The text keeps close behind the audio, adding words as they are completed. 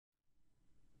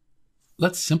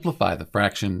Let's simplify the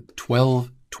fraction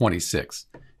 12/26.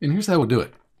 And here's how we'll do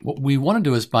it. What we want to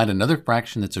do is find another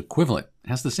fraction that's equivalent,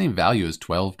 has the same value as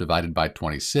 12 divided by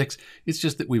 26. It's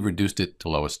just that we've reduced it to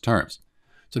lowest terms.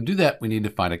 So to do that, we need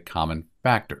to find a common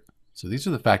factor. So these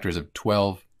are the factors of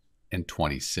 12 and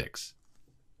 26.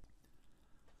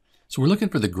 So we're looking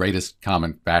for the greatest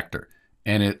common factor.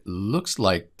 And it looks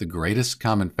like the greatest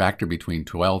common factor between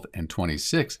 12 and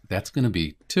 26, that's going to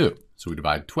be 2. So we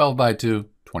divide 12 by 2,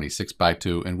 26 by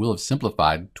 2, and we'll have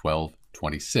simplified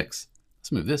 12/26.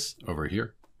 Let's move this over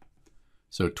here.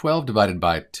 So 12 divided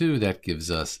by 2, that gives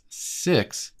us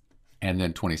 6. And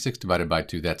then 26 divided by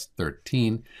 2, that's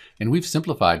 13. And we've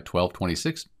simplified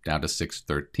 12/26 down to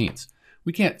 6/13.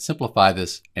 We can't simplify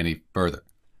this any further.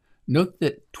 Note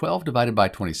that 12 divided by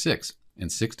 26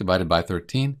 and 6 divided by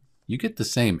 13, you get the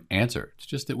same answer. It's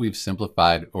just that we've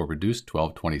simplified or reduced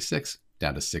 12/26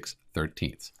 down to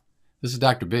 6/13. This is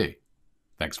Dr. B.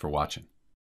 Thanks for watching.